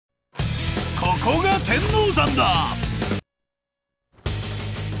こが天王山だ。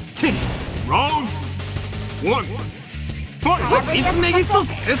Round 1 Fight! イスメギストス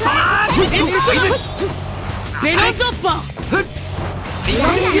ペルソナベノザッパ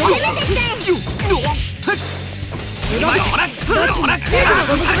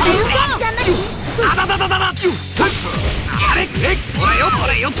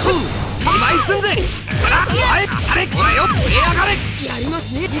やりま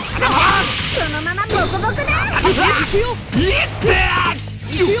すね。そのままボコボコだ。いくよ。いく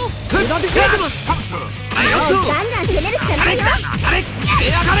よ。無駄で増えてます。ガンガン攻めるしかないよ。相手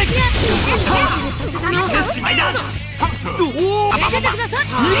も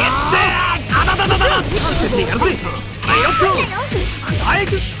好きにさ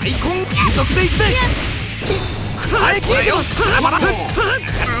せ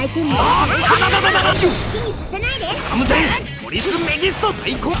ないで。ポリスメギスト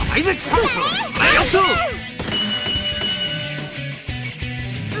対抗アイゼック。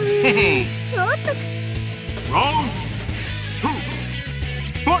ちょっと Round 2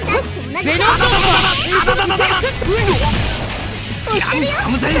 Fight! ベノザッパ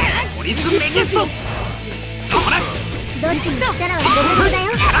ポリスメギストどっちも力を入れるだ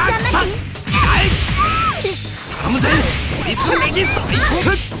よ。頑張って。頼むぜポリスメギスト対抗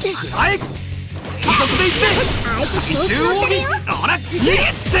相手調子乗ってるよ。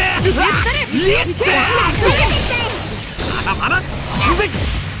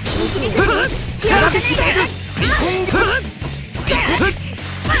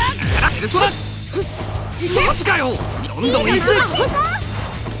マジかよ。どんどんいくぜ。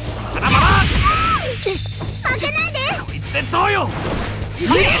まだまだ負けないで。こいつでどうよ。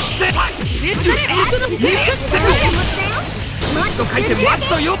マチと書いてマチ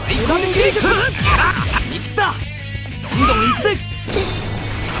とよ。見切った。どんどんいくぜ。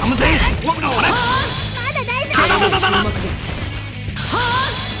頼むぜ。まだ大丈夫。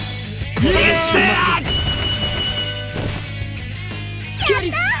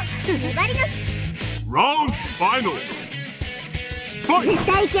粘りの Round Final Fight! 絶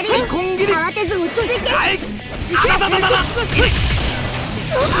対いけるよ。慌てず落ち着いて。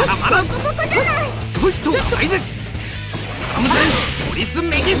ボコボコじゃない。ポリス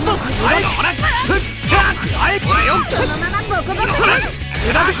メギストそのままボコボコだ。ガ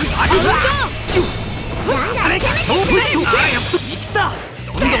ンガン攻めて生きた。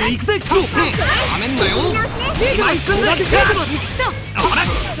どんどん行くぜ。はめんなよ。ナイスんだ。チャンス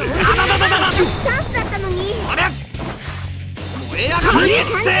だったのに。燃え上がる。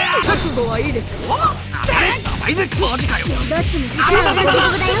覚悟はいいですか。マジかよ。どっちも力を入れるだよ。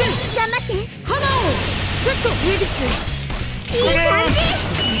頑張って。花をちょっといいです。いい感じ。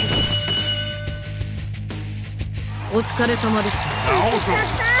お疲れ様です。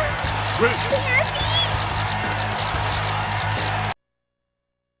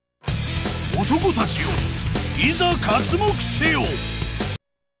男たちよ、いざ刮目せよ。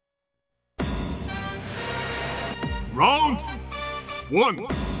Round 1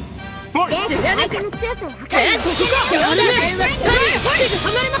 Fight! 相手の強さを測る。どっち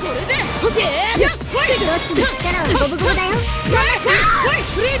も力は五分五分だよ。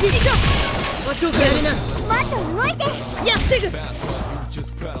もっと動いて。ナイ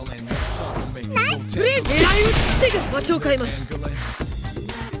ス。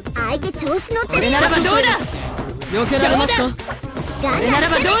相手調子乗ってるよ。ならばどうだ。避けられますか。ガンガン攻めて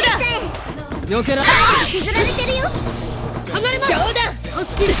いっちゃえ。避けられ削られてるよ。離れます。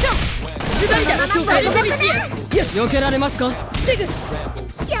避けられますか。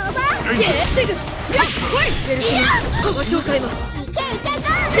やば。いけいけゴ避けられます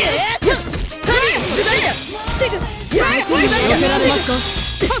か。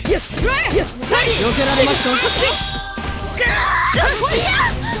避けられますか。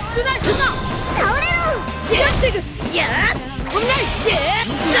倒れろ。一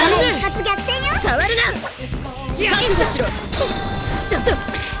発逆転よ。触るな。覚悟しろ。ちょっと。ガ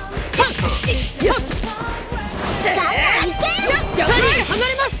ンガンいけ。離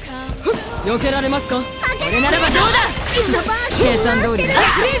れます。避けられますか。これならばどうだ。計算通りだ。左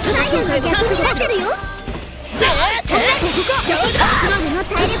右が逆になってるよ。俺の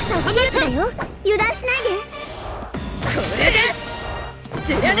体力差をピークだよ。油断しないで。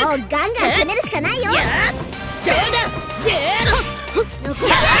もうガンガン攻めるしかないよ。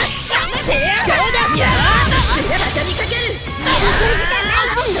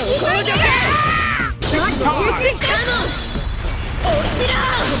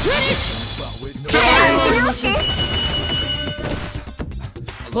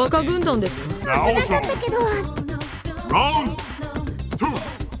バカ軍団ですか。Now だったけど。Round 2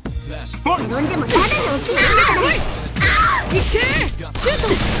 Fight! 転んでもただで起きないんだから。いけシュート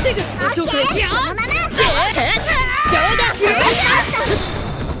すぐご紹介そのまま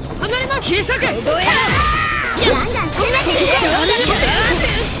離れます切り裂けガンガン攻めていけ。覚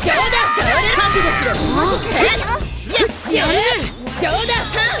悟しろやれどうだ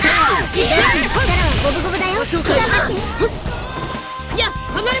力は五分五分だよ。頑張っていや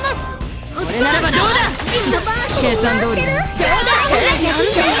離れますこれならばどうだ計算通りだ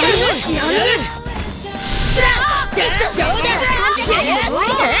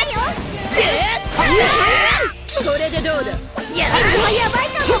これでどうだやばい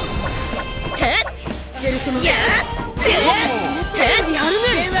かも。ジェルソンやる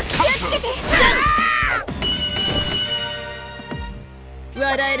ね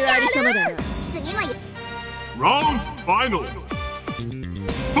笑えるありさまだな次もRound final.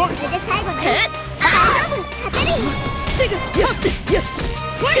 こ Fight. れで最後だよ。大丈夫、勝てるよ。すぐよしよしす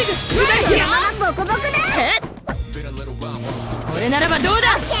ぐそのままボコボコだ。これならばどうだ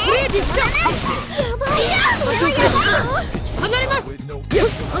プレイディッションやばいや離れますよ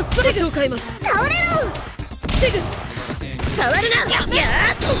しすぐ紹介ます倒れろ。すぐ触るなやこれ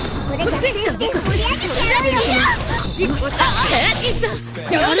逆転して盛り上げてやろうよ。いった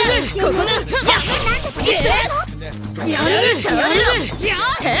やるねここだなんでそれするの。やるねどう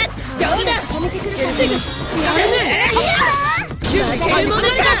だやめてくるから。すぐやるね逆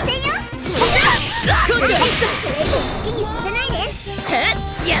転よ。今度は好きにさせないで。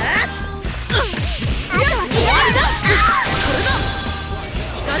やあとは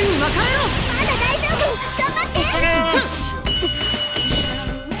光に巻かれろまだ大丈夫。頑張って。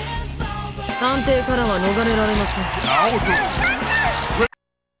判定からは逃れられません。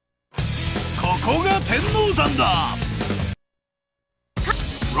ここが天王山だ。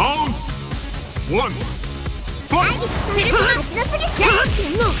 Round 1. Fight. ペルソナ足のすぎて当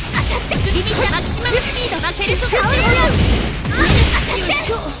たってリミッターマキシマムスピードがペルソナ当たって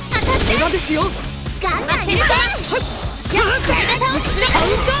怪我ですよガンガンいけ。しっかり負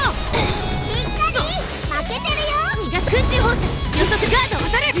けてるよ。逃がす空中放射予測ガード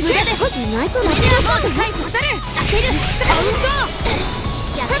当たる無駄です意外とメディアボード回避当たる当てるカウン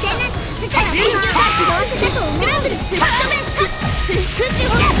逆転なんてすから臨場回避どうすると思う。スクランブル吹き止め空中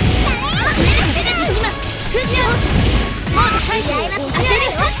放射メディアいきます空中放射モード回避当て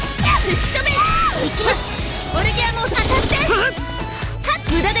る吹き止めいきますオルギアモード当たって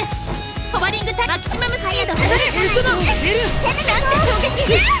無駄ですホバリングタイマキシマムスピード当たるエルソナエル攻めたなんて衝撃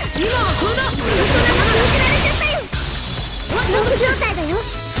今はこのだ封じられちゃったよ。ロック状態だよ。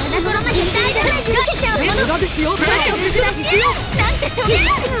穴頃まで大丈夫。受けちゃうもの。無駄ですよ少々崩すなんて衝撃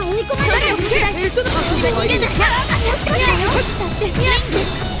が追い込まれる。エルソナ逃げない。当たってたよ。だって強いんで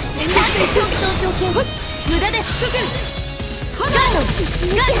す。なんて衝撃の証券無駄ですガ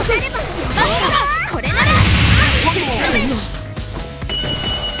ードさればこれなら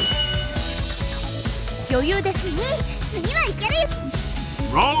余裕です。次はいけるよ。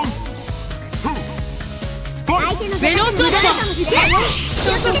 Round 2. 相 Fight. 手のメロンソースかもしれない。予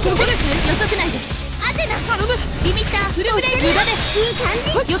測内ですアテナ頼むリミッターフルブレー無駄ですいい感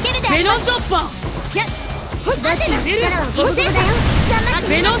じ。避けるでメロンソッパーやアテナ力はボコボコだよ。頑張って。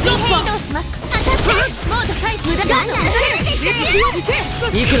メロンソッパー移動します当たってモード回避無駄ガード当た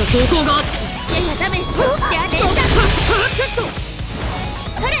るいくら走行が熱くややダメージやれそ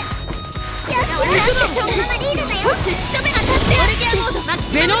れやっなんてそのままリードだよ。吹き止め当たってオルギアモードマキ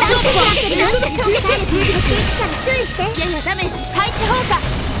シマムメロンソッパーなんて衝撃注意して。ややダメージ配置放火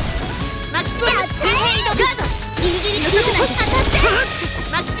マキシマム水平移動ガードギリギリ予測内当たって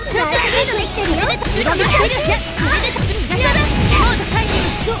マキシマム消化スピードできてるよモード回避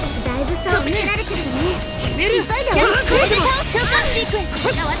だいぶ差をつけられてるね。メル急いでやよ。これで召喚シークエンス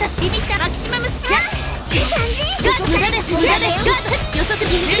が私リミッターマキシマムスキャいい感じ。ガード無駄です無駄ですガード予測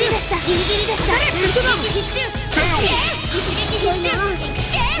ギリギリでしたギリギリでした一撃必中一撃必中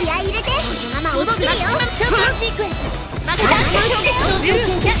気合い入れて。このまま戻って踊ってるよ。マキシマム召喚シークエンスマキシマム衝撃同条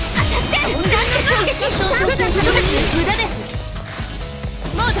件当たって衝撃同条件無駄です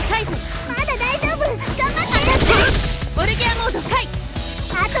モード解除まだ大丈夫。頑張って。オルギアモード解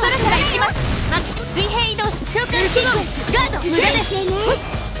あと空から行きますマキシマ水平移動し召喚シークエンスガード無駄ですモ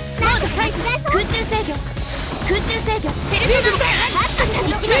ード解除空中制御空中制御ペルソナ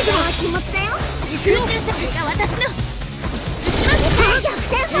行きます気持ちだよ。空中制御が私の打ちます逆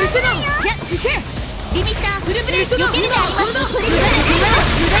転させないよ。や行けリミッターフルブレーキ避けるであります無駄です無駄で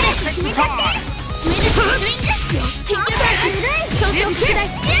す無駄です決めたって。上ですスイング緊急回避損傷拡大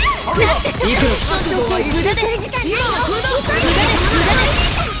なんて損傷無駄です今はこれだ。無駄です無駄です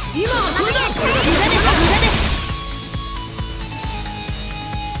今はこれだ無駄です無駄です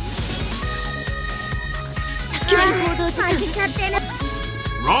時間。勝手な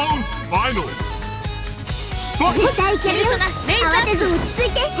Round final. Fight. 絶対いけるよ。慌てず落ち着い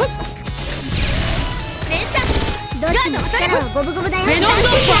て。連射。どっちの力は五分五分だよ。メロンド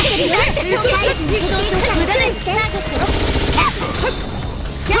ッパー。無駄です。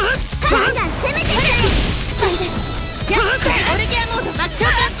ガンガン攻めていけ。オルギアモード爆召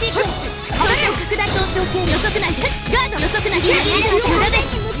喚シークエンス。当初拡大当昇系予測内。ガード予測内。ギリギリ無駄です。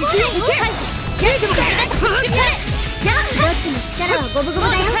どっちの力は五分五分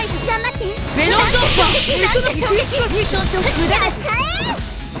だよ。頑張って。メロンドッパー。なんて衝撃当昇無駄です。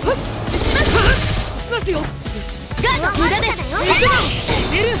撃ちますよ。ガード無駄です。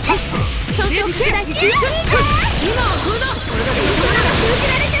出る。少々拡大。今はこれだ。封じ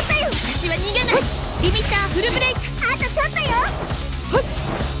られちゃったよ。私は逃げない。リミッターフルブレイク。あとちょっとよ。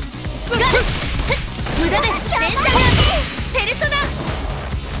ガード無駄です。連射ガードペルソナ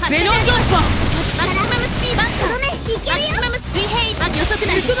メロンドッパー。マキシマムスピードバンカー。マキシマム水平予測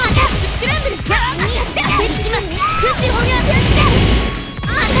内。スクランブル。当てにきます。空中砲が当たっ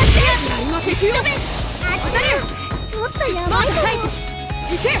て撃ち止め。ちょっとやばいかも。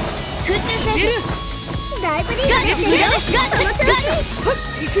空中戦だいぶリードできてるよ。その調子。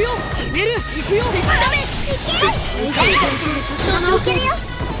行くよ。決める。行くよ。撃ち止め。いけるよ。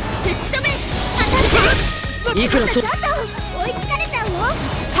撃ち止め。当たって。いくらちょっと追いつかれちゃうよ。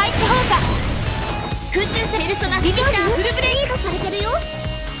配置砲火。空中戦ペルソナリミッターフルブレイク。リードされてるよ。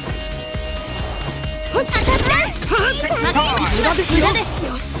当たった。無駄です。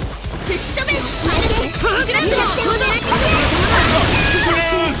撃ち止め。グランド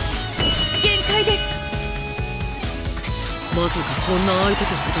限界です。まさかこんな相手と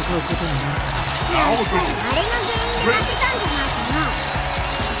戦うことになる。あれが原因で負けたんじゃないかな。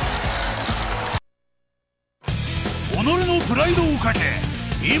己のプライドをかけ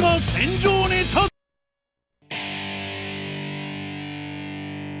今戦場に立つ。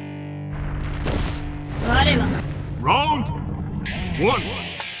我は Round 1. 直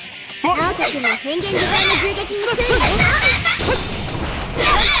Fight. 人君の変幻自在の銃撃に注意だよ。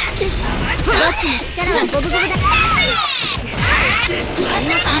どっちの力は五分五分だ。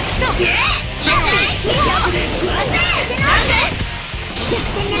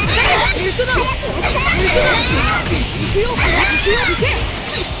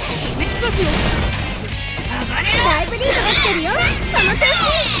だいぶリードできてるよ。その調子。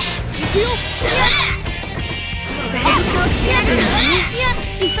だいぶ顔つきあるのに。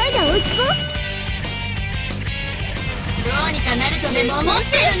急いで追いつこう。どうにかなるとでも思っ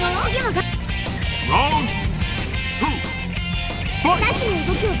てるの。次は Round 2. さっ Fight. きの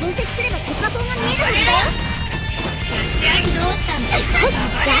動きを分析すれば突破口が見えるはずだよ。立ち上げどうしたんだ。ガ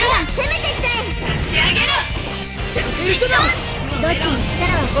ンガン攻めていって。立ち上げろ。どっちの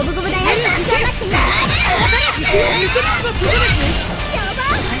力は五分五分だよ。頑張ってやば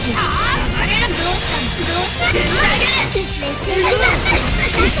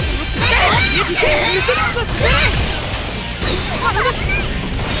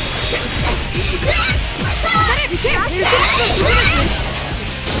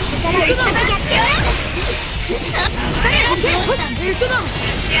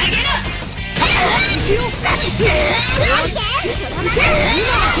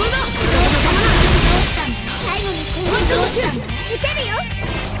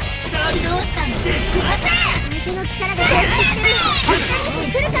どうしたんだ。相手の力が増幅してる。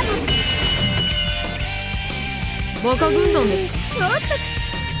来るかも。バカ軍団ですか。ちょっと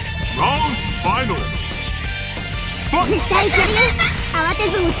Round final. 絶 Fight. 対いけるよ。慌て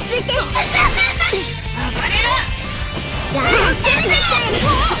ず落ち着いて。ガンガン攻めていって。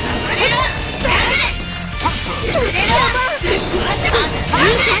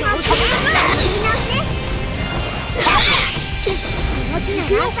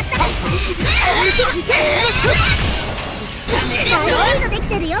リードでき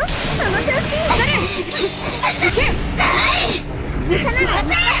てるよ。その調子。無差なら一発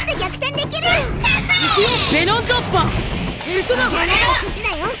で逆転できる。メロンドッパー。こっちだ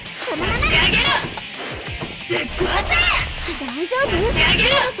よ。そのまま。大丈夫？リー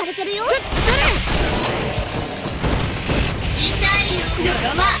ドされてるよ。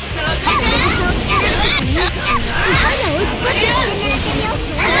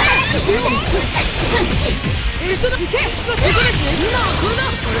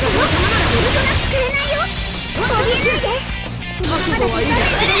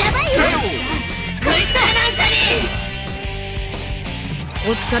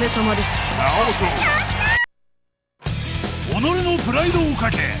お疲れ様です。己のプライドを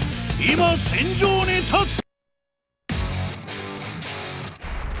かけ今戦場に立つ。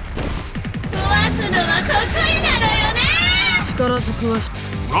壊すのは得意なのよね。力ずくはし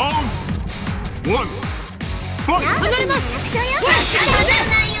Round 1. Fight! 離れます。当たら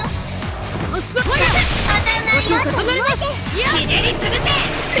ないよ。当たらないよ。離れます。ひねり潰せ。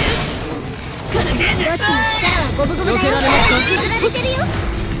このグズ。どっちの力はゴブゴブだよ。避けられますか。削られてるよ。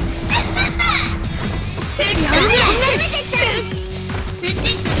敵と攻めてっちゃう。プチ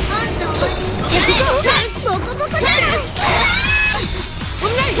ッと今度はボコボコだ。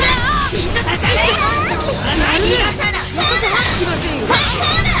きっと高いよ。ありがただ。来ませんよ。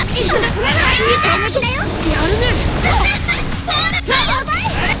いつだこれだよ。やるね。やばい。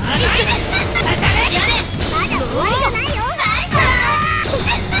やれ。まだ終わりじゃないよ。こ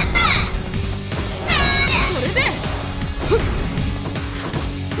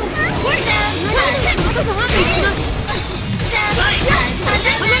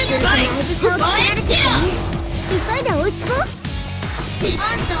れで急いで追いつこう。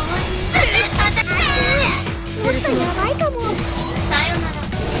もっとやばいかも。さよなら。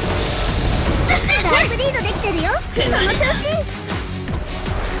だいぶリードできてるよ。その調子。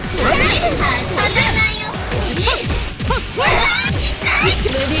当たらないよ。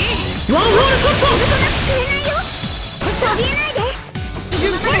ワンホールショット。そびえないで。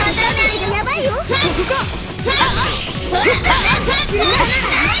当たらないでやばいよ。ここか。一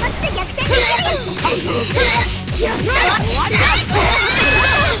発で逆転できるよ。やったわ。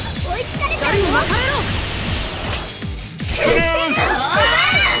追いつかれたよ。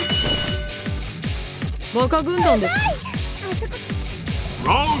バカ軍団です。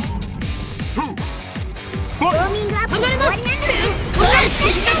Round 2. ウォ Fight! ーミングアップ終わりなんだ。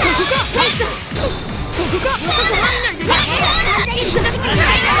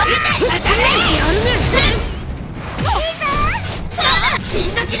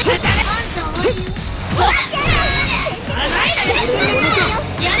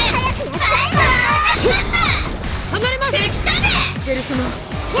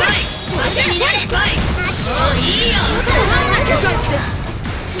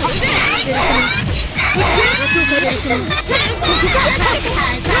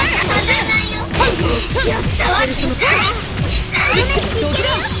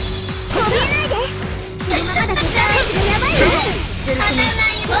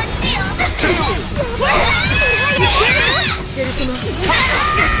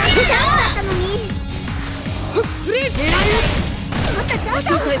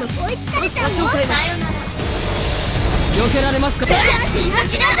避けられますか。追い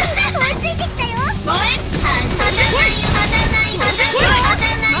ついてきたよ。いいのす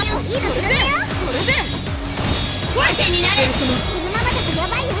るよ。手になれ。このままだとや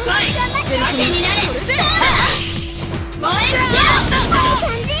ばいよ。頑張って。手になれ。燃えろ。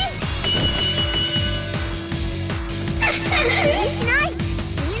無理しない。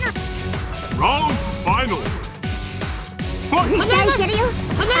次の Round final. Fight! いけるよ。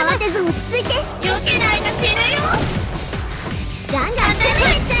慌てず落ち着いて。避けないと死ぬよ。ガンガン攻めて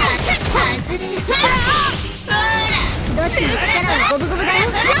っちゃう。どっちの力はゴブゴブだよ。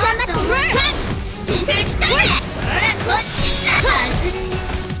頑張って。死んできたね。こっちだ。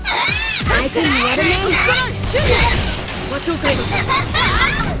相手にやるね。魔鳥海の離れ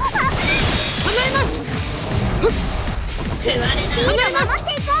ます。リード守って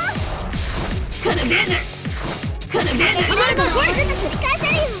いこう。このグズ。離れます。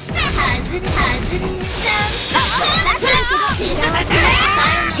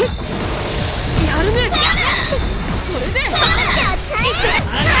やるね。これで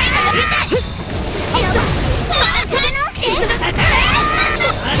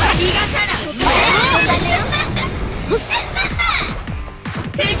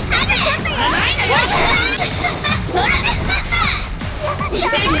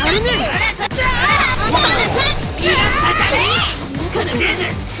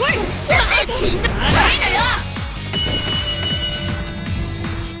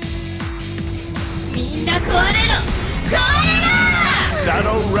みんな壊れろ。壊れろ。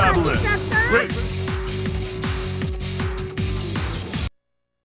 Shadow Ravelers. Great.